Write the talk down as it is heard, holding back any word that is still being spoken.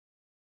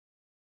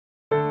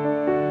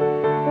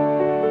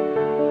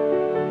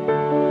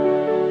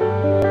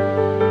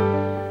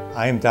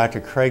I am Dr.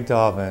 Craig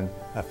Dolven,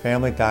 a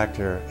family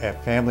doctor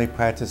at Family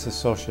Practice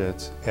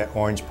Associates at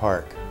Orange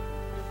Park.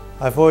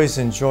 I've always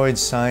enjoyed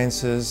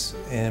sciences,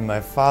 and my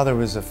father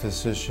was a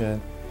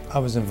physician. I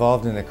was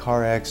involved in a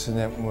car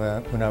accident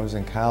when I was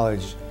in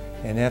college,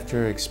 and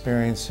after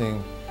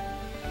experiencing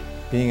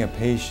being a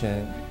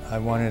patient, I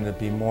wanted to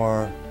be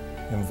more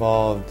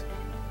involved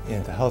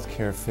in the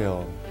healthcare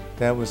field.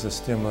 That was a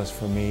stimulus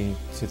for me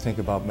to think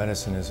about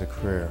medicine as a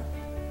career.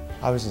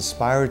 I was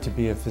inspired to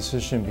be a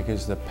physician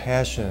because of the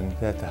passion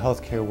that the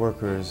healthcare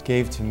workers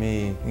gave to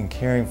me in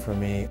caring for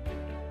me.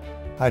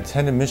 I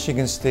attended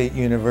Michigan State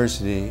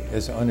University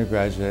as an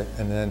undergraduate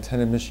and then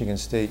attended Michigan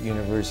State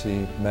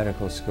University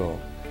Medical School.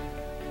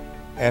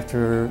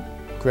 After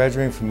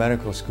graduating from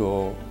medical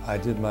school, I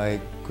did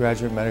my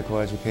graduate medical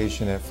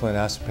education at Flint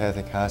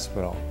Osteopathic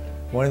Hospital.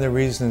 One of the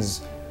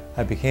reasons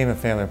I became a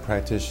family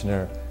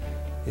practitioner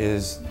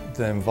is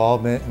the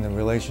involvement and the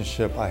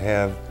relationship I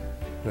have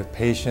with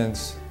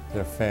patients,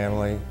 their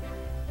family,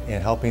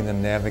 and helping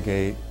them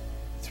navigate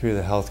through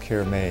the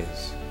healthcare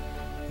maze.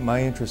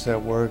 My interest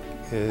at work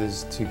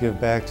is to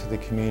give back to the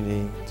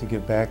community, to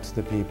give back to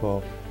the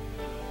people,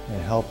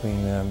 and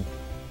helping them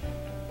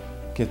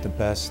get the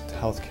best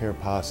healthcare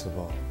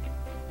possible.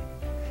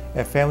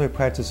 At Family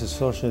Practice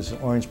Associates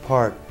at Orange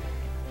Park,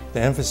 the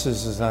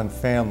emphasis is on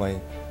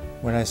family.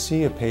 When I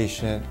see a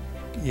patient,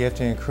 you have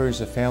to encourage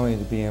the family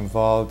to be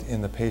involved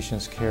in the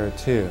patient's care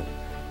too.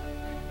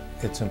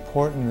 It's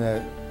important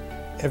that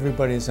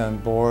everybody's on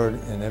board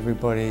and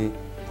everybody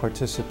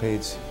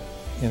participates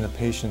in the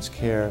patient's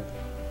care.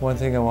 One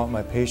thing I want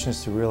my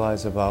patients to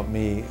realize about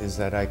me is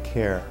that I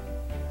care.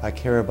 I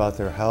care about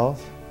their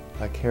health,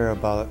 I care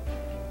about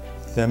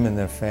them and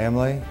their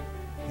family,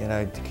 and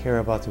I care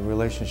about the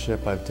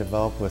relationship I've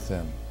developed with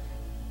them.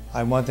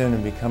 I want them to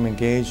become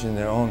engaged in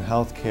their own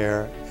health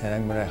care, and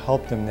I'm going to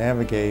help them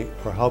navigate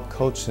or help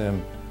coach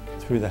them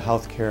through the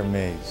healthcare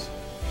maze.